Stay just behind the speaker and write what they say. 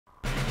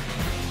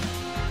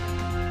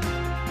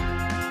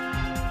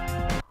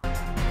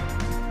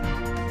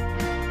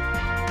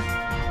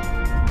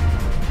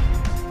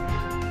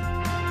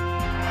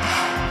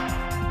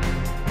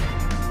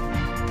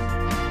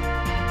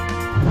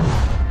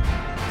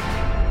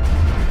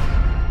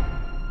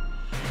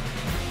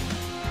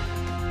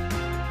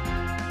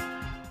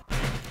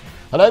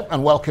Hello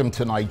and welcome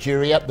to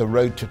Nigeria, the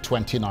road to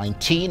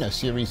 2019, a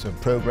series of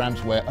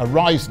programs where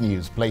Arise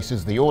News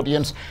places the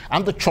audience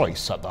and the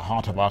choice at the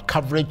heart of our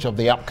coverage of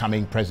the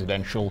upcoming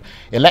presidential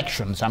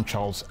elections. I'm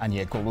Charles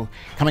Anyegolu.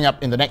 Coming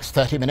up in the next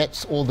 30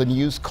 minutes, all the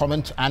news,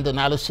 comment and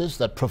analysis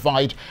that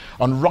provide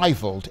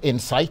unrivaled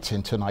insight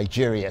into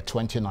Nigeria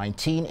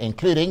 2019,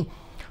 including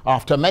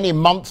after many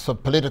months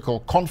of political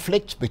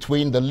conflict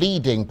between the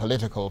leading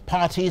political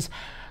parties,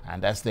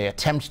 and as they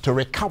attempt to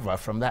recover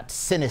from that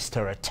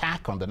sinister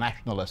attack on the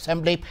National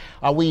Assembly,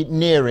 are we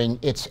nearing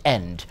its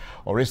end?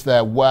 Or is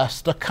there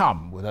worse to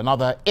come with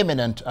another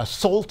imminent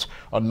assault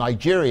on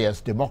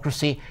Nigeria's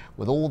democracy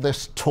with all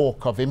this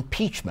talk of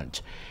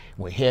impeachment?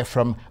 We'll hear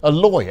from a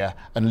lawyer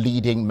and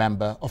leading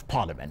member of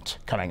Parliament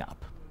coming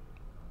up.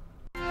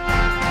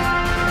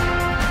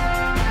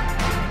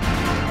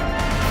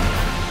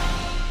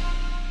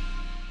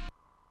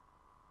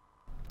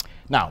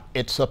 Now,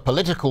 it's a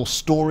political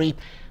story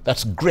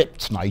that's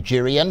gripped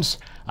Nigerians,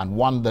 and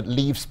one that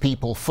leaves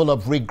people full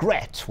of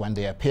regret when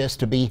there appears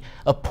to be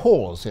a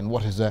pause in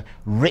what is a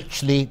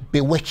richly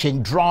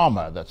bewitching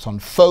drama that's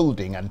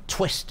unfolding and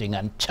twisting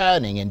and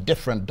turning in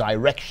different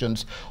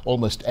directions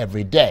almost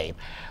every day.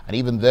 And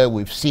even though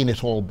we've seen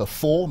it all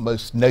before,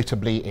 most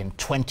notably in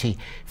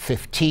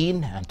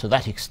 2015, and to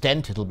that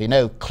extent it'll be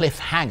no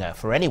cliffhanger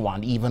for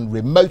anyone even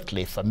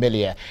remotely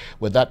familiar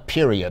with that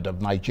period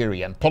of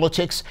Nigerian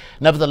politics,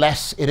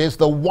 nevertheless it is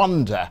the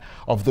wonder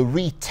of the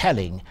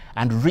retelling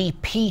and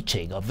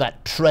repeating of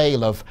that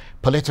trail of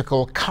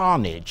political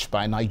carnage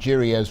by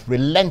Nigeria's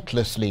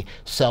relentlessly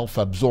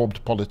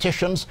self-absorbed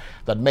politicians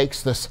that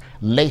makes this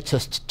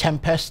latest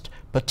tempest,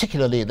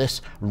 particularly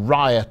this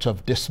riot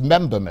of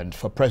dismemberment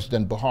for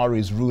President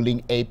Buhari's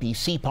ruling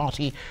APC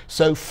party,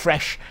 so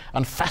fresh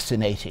and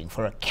fascinating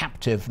for a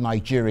captive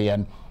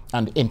Nigerian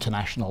and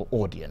international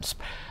audience.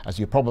 As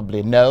you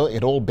probably know,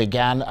 it all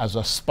began as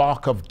a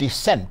spark of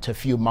dissent a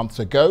few months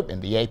ago in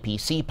the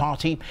APC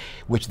party,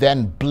 which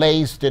then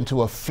blazed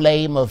into a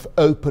flame of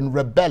open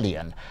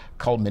rebellion,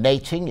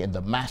 culminating in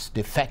the mass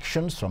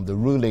defections from the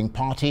ruling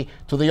party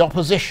to the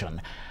opposition,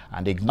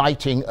 and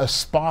igniting a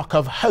spark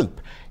of hope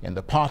in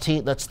the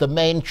party that's the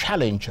main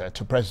challenger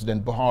to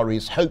President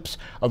Buhari's hopes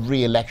of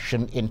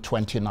re-election in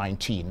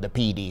 2019, the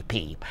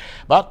PDP.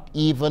 But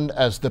even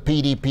as the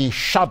PDP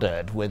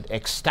shuddered with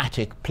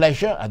ecstatic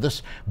pleasure at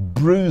this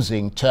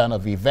bruising turn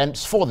of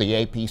events for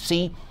the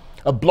APC,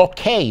 a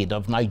blockade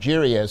of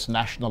Nigeria's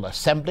National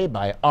Assembly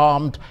by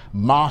armed,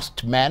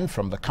 masked men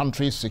from the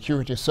country's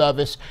security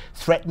service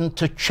threatened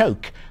to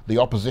choke the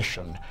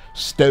opposition,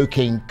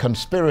 stoking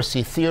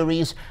conspiracy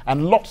theories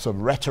and lots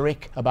of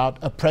rhetoric about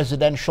a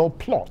presidential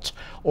plot,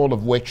 all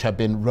of which have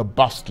been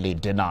robustly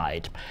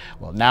denied.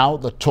 Well, now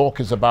the talk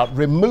is about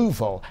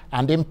removal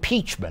and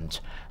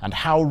impeachment, and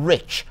how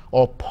rich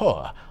or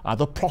poor are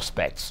the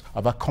prospects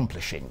of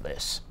accomplishing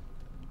this.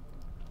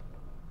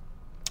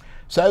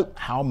 So,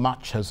 how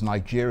much has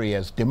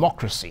Nigeria's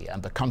democracy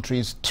and the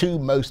country's two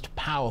most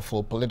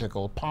powerful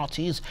political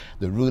parties,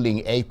 the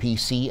ruling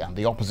APC and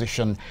the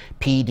opposition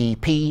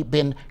PDP,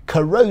 been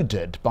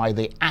corroded by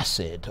the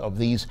acid of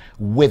these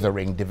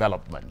withering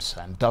developments?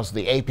 And does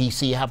the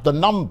APC have the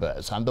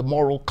numbers and the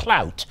moral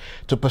clout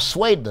to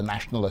persuade the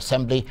National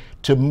Assembly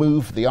to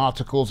move the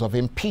articles of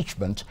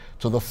impeachment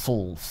to the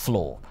full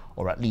floor,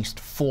 or at least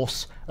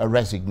force a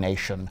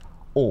resignation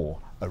or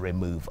a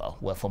removal?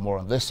 Well, for more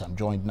on this, I'm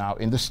joined now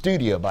in the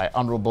studio by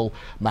Honourable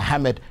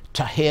Mohammed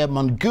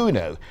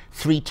Monguno,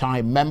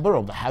 three-time member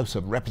of the House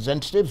of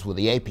Representatives with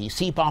the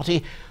APC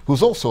party,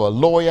 who's also a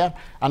lawyer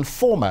and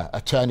former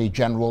Attorney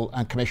General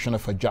and Commissioner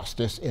for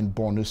Justice in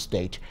Borno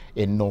State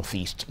in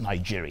northeast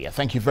Nigeria.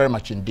 Thank you very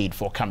much indeed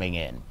for coming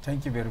in.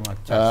 Thank you very much.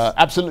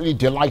 Absolutely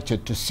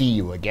delighted to see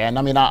you again.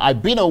 I mean,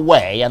 I've been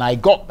away and I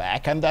got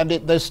back, and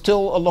there's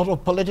still a lot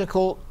of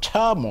political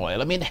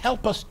turmoil. I mean,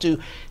 help us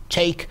to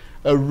take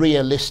a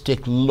realistic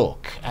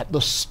look at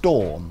the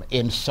storm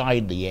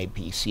inside the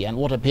APC and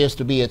what appears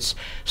to be its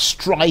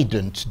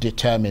strident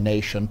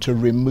determination to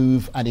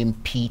remove and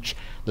impeach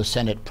the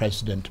Senate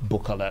President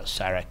Bukola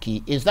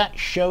Saraki. Is that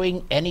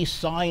showing any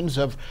signs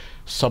of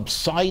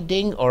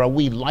subsiding, or are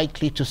we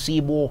likely to see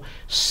more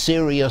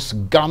serious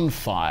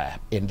gunfire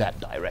in that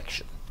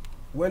direction?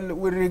 Well,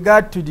 with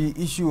regard to the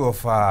issue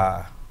of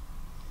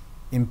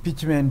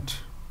impeachment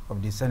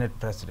of the Senate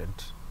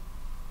President,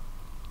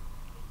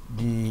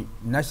 the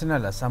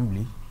National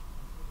Assembly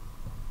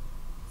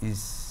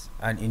is,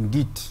 and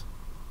indeed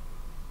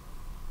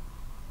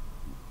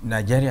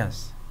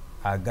Nigerians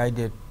are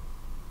guided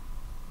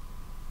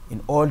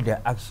in all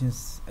their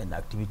actions and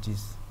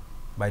activities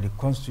by the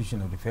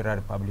Constitution of the Federal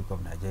Republic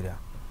of Nigeria,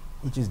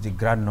 which is the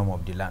grand norm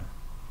of the land.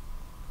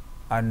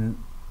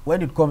 And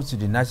when it comes to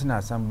the National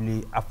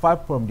Assembly,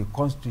 apart from the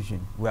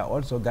Constitution, we are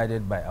also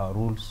guided by our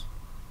rules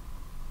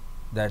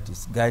that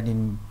is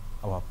guiding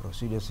our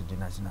procedures in the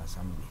National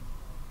Assembly.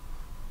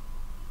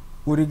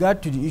 With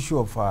regard to the issue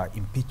of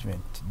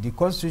impeachment, the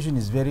Constitution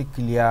is very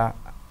clear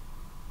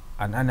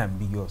and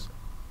unambiguous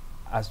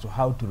as to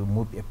how to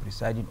remove a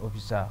presiding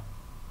officer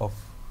of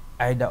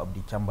either of the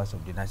chambers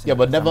of the National Yeah,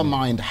 but Assembly. never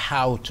mind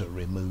how to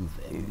remove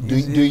it. Do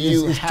It's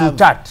you have...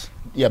 two-third.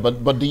 Yeah,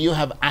 but do you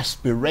have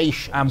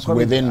aspirations I'm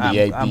within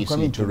the I'm APC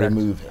coming to that.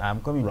 remove it?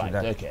 I'm coming to Right,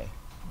 that. okay.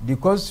 The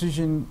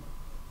Constitution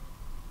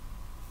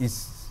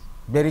is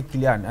very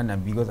clear and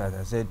unambiguous, as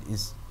I said,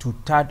 is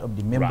two-thirds of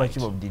the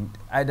membership Right. of the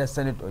either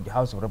Senate or the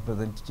House of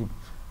Representatives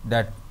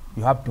that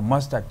you have to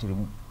muster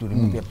to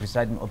remove a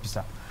presiding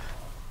officer.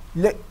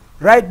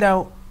 Right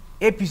now,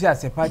 APC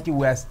as a party,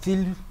 we are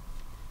still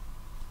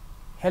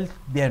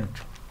hell-bent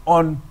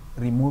on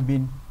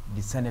removing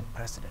the Senate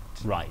president.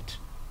 Right.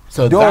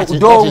 So that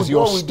is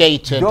your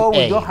stated Though we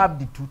aim. don't have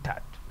the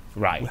two-thirds,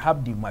 Right. we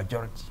have the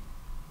majority.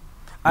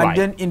 And Right.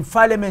 then in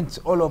parliaments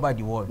all over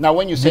the world. Now,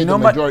 when you say the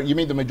number- majority, you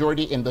mean the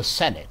majority in the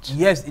Senate,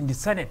 Yes, in the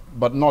Senate.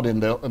 but not in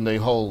the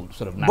whole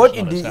sort of National Both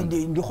in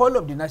Assembly. the whole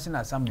of the National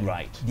Assembly.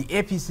 Right. The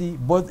APC,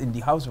 both in the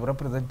House of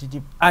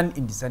Representatives and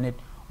in the Senate,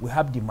 we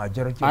have the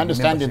majority. I of the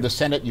understand in the membership.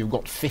 Senate you've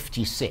got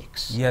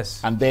 56. Yes.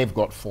 And they've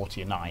got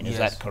 49. Is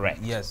Yes, that correct?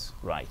 yes.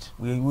 Right.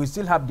 We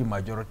still have the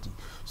majority.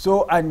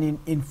 So, and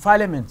in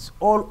parliaments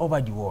all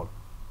over the world,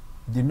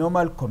 the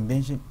normal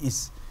convention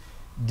is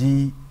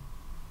the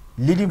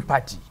leading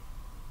party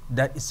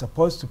that is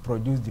supposed to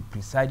produce the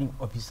presiding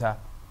officer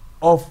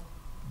of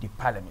the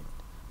parliament.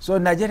 So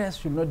Nigeria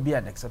should not be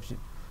an exception.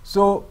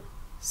 So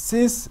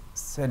since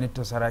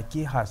Senator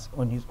Saraki has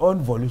on his own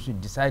volition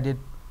decided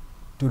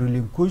to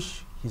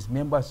relinquish his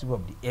membership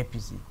of the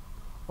APC,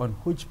 on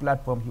which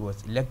platform he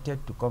was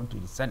elected to come to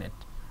the Senate,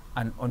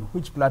 and on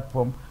which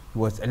platform he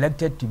was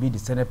elected to be the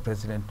Senate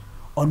president,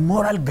 on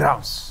moral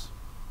grounds,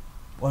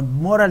 on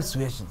moral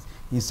suasions,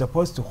 he is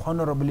supposed to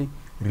honorably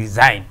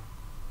resign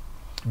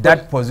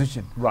that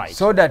position, right,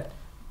 so that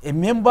a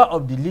member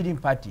of the leading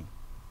party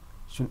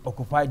should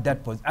occupy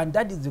that position, and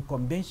that is the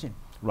convention.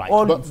 Right.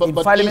 All But in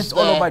parliaments all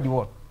over the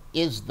world.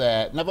 Is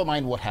there, never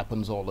mind what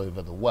happens all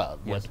over the world,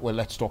 Yes. well,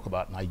 let's talk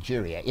about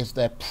Nigeria. Is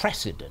there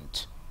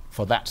precedent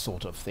for that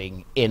sort of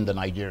thing in the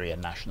Nigerian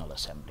National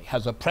Assembly?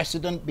 Has a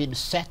precedent been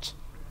set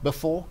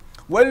before?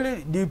 Well,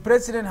 the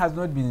precedent has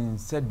not been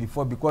set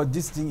before because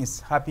this thing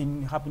is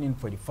happening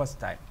for the first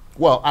time.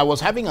 Well, I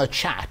was having a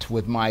chat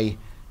with my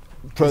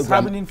program. It's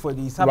happening for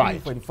the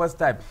Right. for the first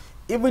time.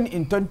 Even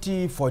in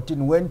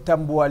 2014, when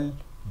Tambuwal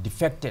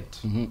defected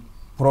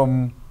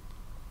from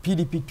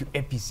PDP to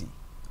APC,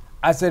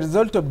 as a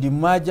result of the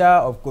merger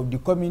of the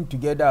coming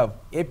together of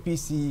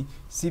APC,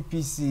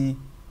 CPC,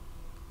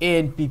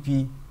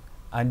 ANPP,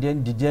 and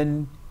then the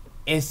then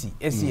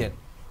ACN,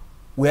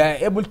 we are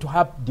able to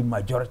have the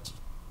majority.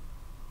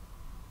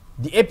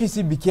 The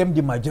APC became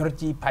the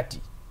majority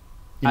party.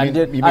 You And mean-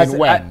 then you mean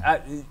when?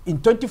 in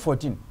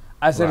 2014,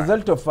 as a Right.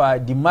 result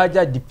of the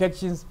merger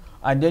defections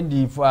and then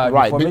the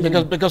Right,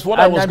 formation, because what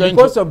I was going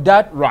because to- of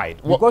that, Right.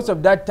 Because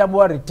of that,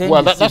 Tambuwal retained.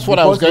 Well, his that's seat what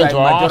I was because going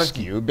we to are ask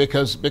majority. you,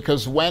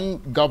 because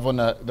when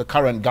the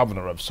current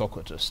governor of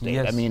Sokoto State,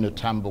 Yes. Aminu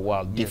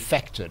Tambuwal, Yes.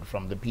 defected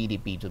from the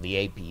PDP to the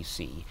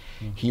APC,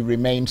 he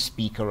remained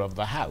Speaker of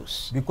the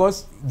House.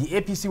 Because the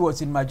APC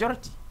was in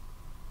majority.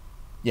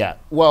 Yeah,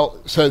 well,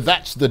 so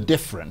that's the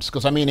difference,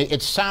 because I mean,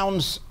 it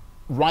sounds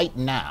right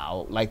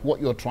now like what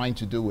you're trying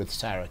to do with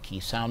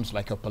Saraki sounds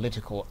like a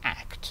political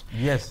act.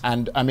 Yes.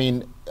 And I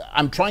mean,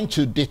 I'm trying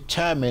to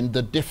determine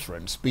the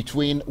difference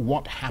between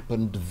what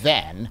happened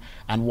then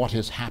and what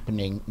is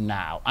happening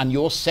now. And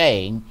you're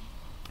saying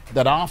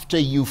that after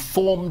you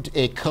formed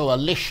a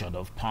coalition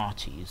of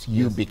parties,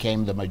 you Yes.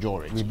 became the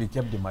majority. We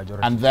became the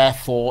majority. And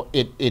therefore,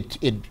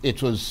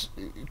 it was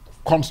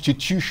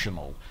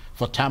constitutional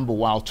for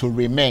Tambuwal to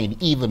remain,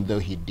 even though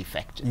he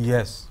defected.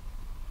 Yes.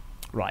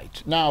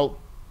 Right. Now,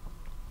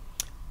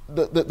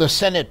 the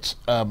Senate...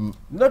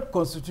 Not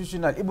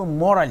constitutional, even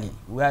morally.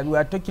 We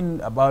are talking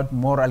about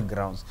moral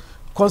grounds.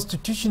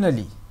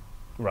 Constitutionally,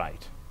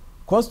 right.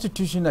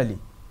 Constitutionally,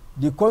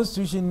 the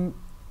Constitution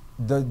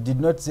did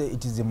not say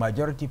it is the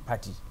majority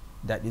party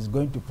that is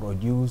going to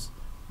produce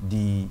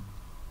the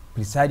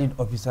presiding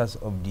officers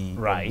of the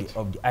Right.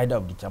 of the either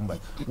of the chambers.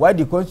 What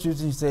the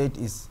Constitution said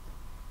is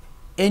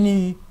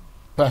any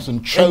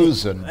Person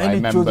chosen by any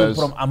members. chosen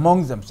from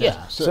among themselves.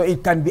 Yeah, so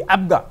it can be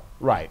Abga.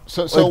 Right.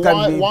 So it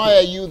can be- why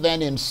are you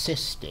then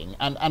insisting?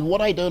 And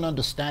what I don't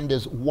understand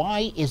is,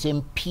 why is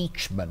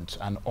impeachment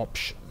an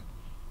option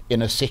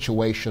in a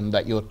situation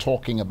that you're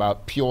talking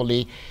about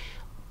purely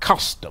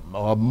custom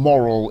or a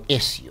moral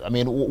issue? I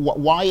mean,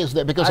 why is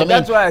that? Because I And mean,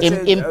 that's why I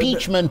said,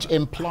 impeachment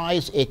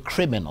implies a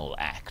criminal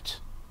act.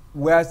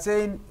 We are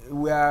saying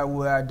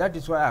that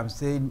is why I'm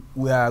saying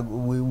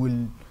we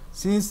will,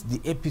 since the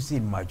APC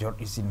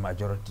is in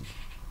majority,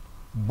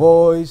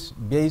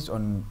 based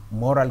on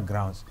moral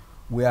grounds,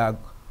 we are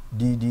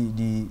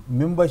the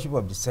membership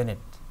of the Senate,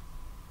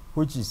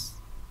 which is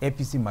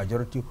APC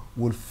majority,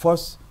 will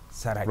force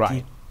Saraki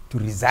Right. to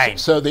resign.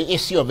 So the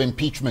issue of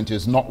impeachment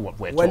is not what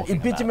we're talking about. Well,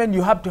 impeachment,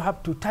 you have to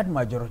have two-third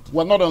majority.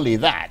 Well, not only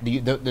that,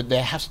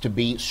 there has to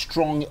be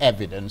strong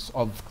evidence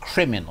of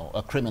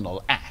a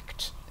criminal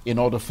act in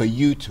order for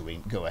you to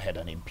go ahead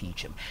and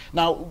impeach him.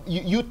 Now,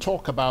 you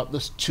talk about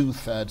this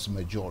 2/3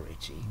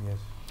 majority. Yes.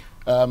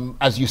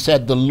 As you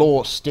said, the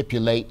law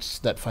stipulates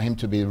that for him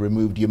to be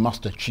removed, you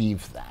must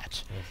achieve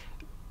that. Yes.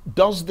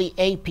 Does the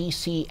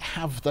APC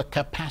have the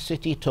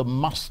capacity to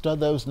muster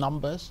those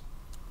numbers?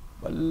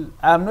 Well,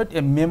 I'm not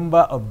a member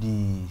of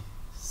the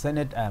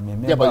Senate. I'm a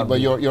member. Yeah,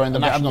 but you're in the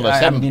National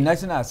Assembly. I'm the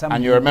National Assembly.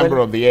 And you're a member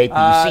of the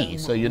APC,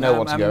 so you know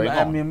what's going on.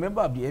 I'm a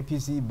member of the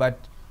APC, but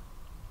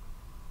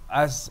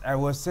as I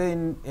was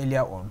saying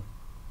earlier on,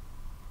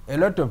 a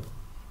lot of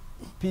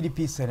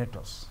PDP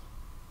senators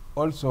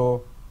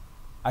also,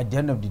 at the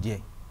end of the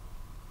day,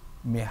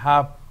 may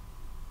have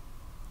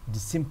the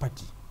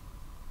sympathy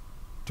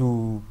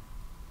to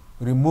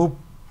remove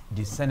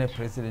the Senate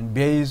President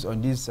based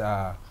on these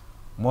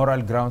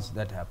moral grounds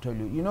that I have told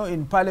you. You know,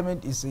 in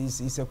Parliament,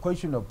 it's a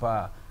question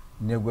of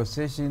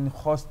negotiation,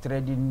 horse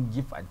trading,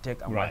 give and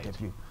take, and what have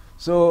you.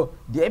 So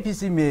the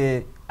APC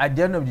may, at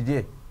the end of the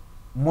day,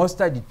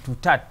 muster the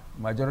two-third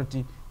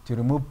majority to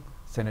remove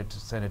Senator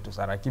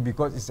Saraki,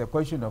 because it's a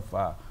question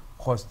of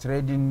horse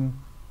trading,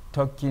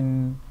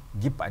 talking,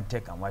 give and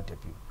take, and what have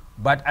you.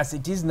 But as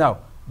it is now,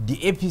 the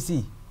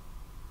APC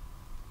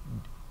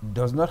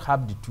does not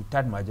have the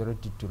two-third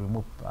majority to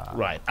remove.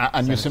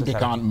 And you simply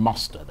can't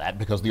muster that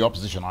because the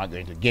opposition aren't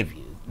going to give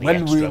you the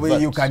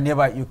well, you can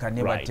never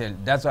tell.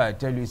 That's why I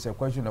tell you it's a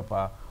question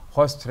of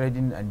horse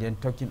trading and then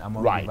talking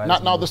among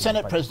Now the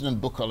Senate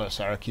President Bukola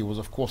Saraki was,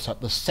 of course,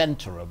 at the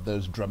center of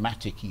those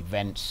dramatic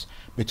events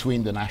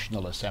between the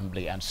National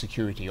Assembly and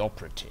security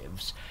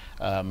operatives.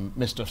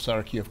 Mr.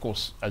 Saraki, of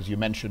course, as you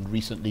mentioned,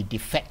 recently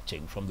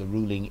defecting from the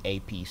ruling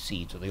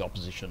APC to the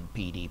opposition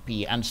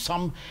PDP, and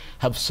some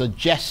have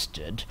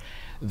suggested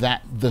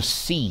that that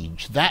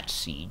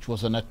siege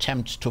was an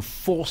attempt to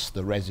force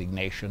the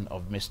resignation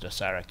of Mr.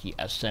 Saraki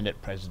as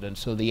Senate President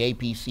so the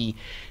APC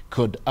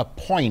could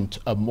appoint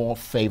a more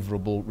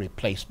favorable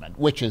replacement,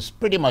 which is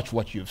pretty much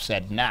what you've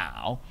said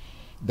now,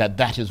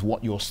 that is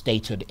what your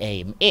stated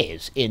aim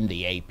is in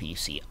the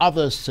APC.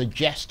 Others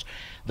suggest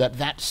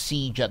that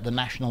siege at the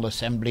National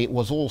Assembly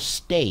was all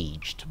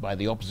staged by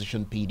the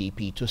opposition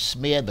PDP to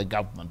smear the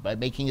government by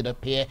making it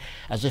appear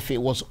as if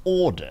it was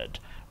ordered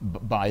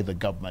by the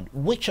government.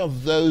 Which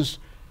of those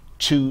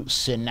two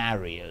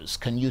scenarios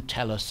can you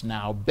tell us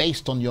now,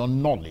 based on your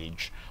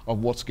knowledge of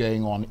what's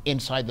going on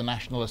inside the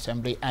National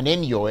Assembly and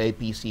in your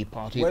APC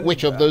party,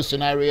 which of those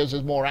scenarios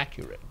is more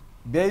accurate?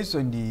 Based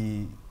on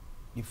the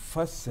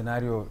first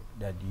scenario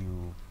that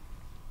you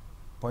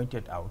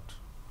pointed out,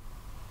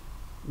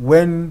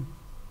 when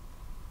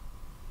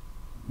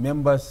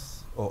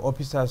members or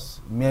officers,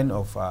 men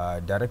of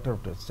Director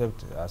of the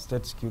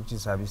State Security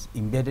Service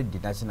invaded the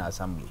National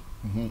Assembly,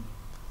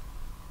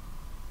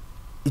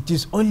 it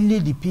is only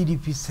the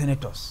PDP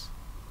senators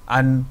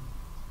and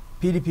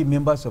PDP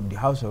members of the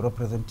House of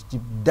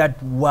Representatives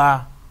that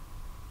were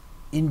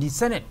in the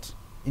Senate,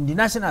 in the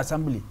National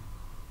Assembly.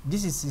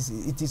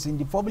 It is in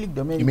the public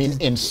domain. You mean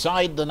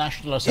inside the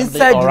National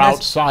Assembly or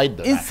outside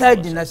the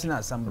inside the National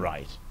Assembly?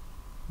 Right.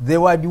 They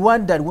were the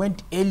one that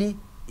went early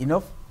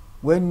enough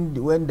when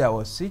there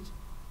was siege,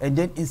 and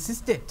then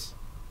insisted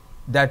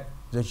that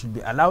they should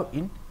be allowed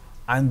in,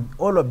 and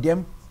all of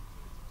them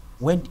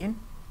went in,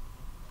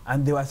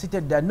 and they were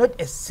seated there.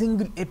 Not a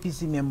single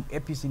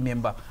APC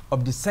member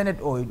of the Senate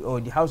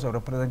or the House of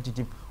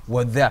Representatives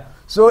was there.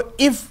 So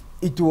if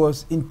it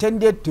was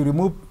intended to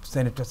remove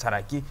Senator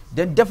Saraki,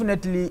 then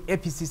definitely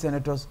APC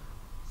senators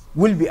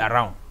will be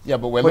around. Yeah,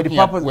 but for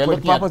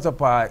the purpose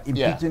of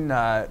impeaching,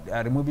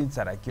 removing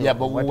Saraki. Yeah,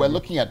 but we're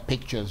looking at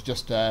pictures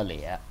just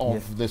earlier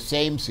of the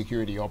same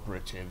security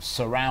operatives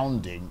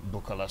surrounding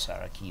Bukola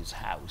Saraki's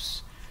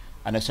house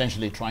and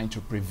essentially trying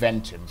to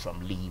prevent him from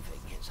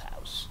leaving his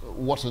house.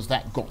 What has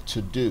that got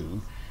to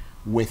do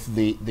with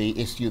the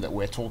issue that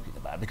we're talking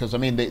about? Because, I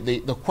mean,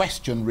 the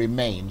question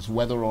remains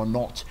whether or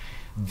not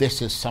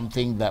this is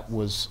something that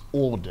was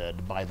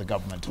ordered by the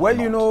government. Well,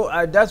 you know,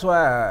 that's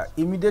why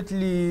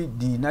immediately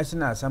the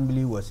National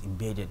Assembly was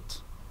invaded.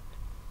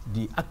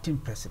 The acting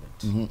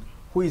president,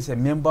 who is a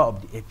member of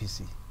the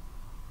APC,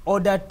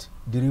 ordered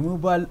the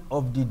removal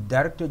of the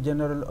Director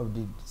General of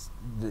the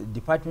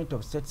Department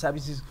of State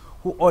Services,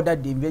 who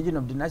ordered the invasion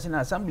of the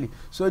National Assembly.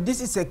 So this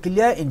is a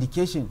clear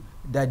indication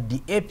that the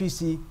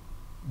APC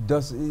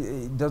does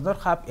not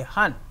have a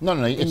hand.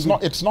 No, it's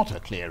not a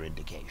clear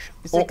indication.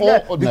 It's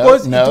clear,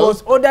 because it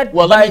was ordered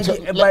by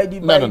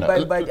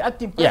the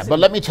acting president. Yeah, but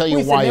let me tell you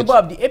why. Member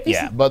of the APC.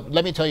 Yeah, but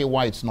let me tell you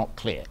why it's not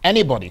clear.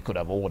 Anybody could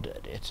have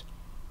ordered it.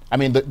 I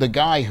mean, the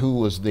guy who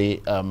was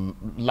the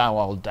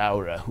Lawal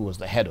Daura, who was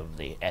the head of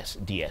the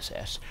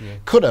DSS,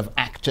 could have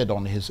acted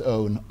on his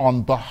own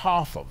on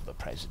behalf of the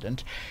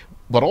president,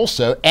 but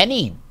also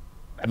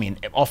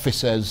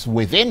officers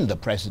within the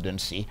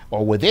presidency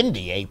or within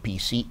the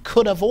APC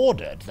could have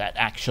ordered that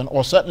action,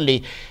 or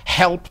certainly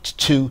helped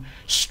to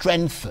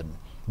strengthen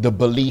the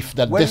belief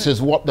that this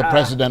is what the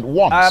president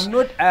wants.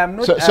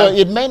 So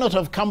it may not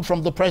have come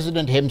from the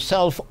president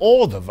himself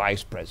or the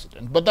vice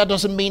president, but that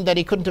doesn't mean that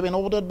he couldn't have been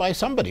ordered by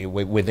somebody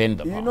within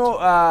the party. You know,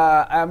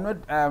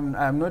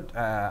 I'm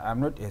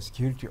not a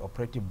security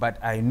operative, but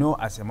I know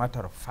as a matter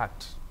of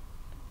fact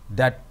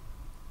that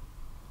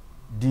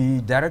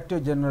the Director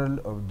General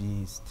of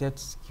the State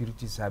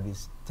Security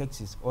Service takes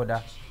his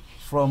order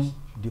from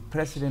the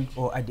president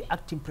or the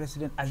acting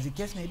president, as the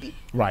case may be.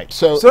 Right.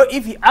 So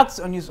if he acts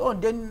on his own,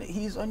 then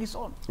he is on his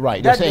own.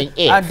 Right. You're saying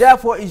if. And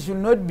therefore, it should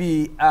not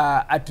be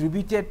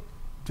attributed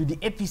to the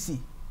APC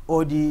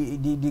or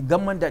the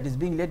government that is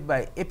being led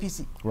by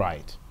APC.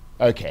 Right.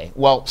 Okay.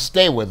 Well,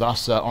 stay with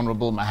us,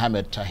 Honorable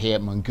Mohammed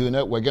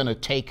Monguno. We're going to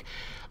take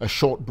a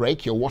short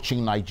break. You're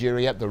watching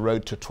Nigeria, the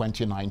road to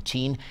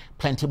 2019.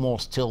 Plenty more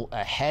still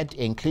ahead,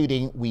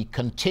 including we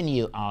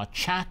continue our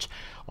chat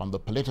on the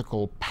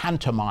political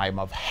pantomime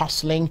of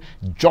hustling,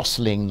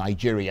 jostling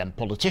Nigerian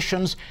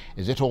politicians.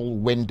 Is it all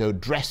window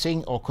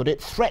dressing, or could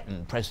it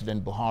threaten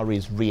President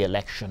Buhari's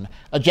re-election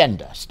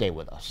agenda? Stay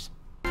with us.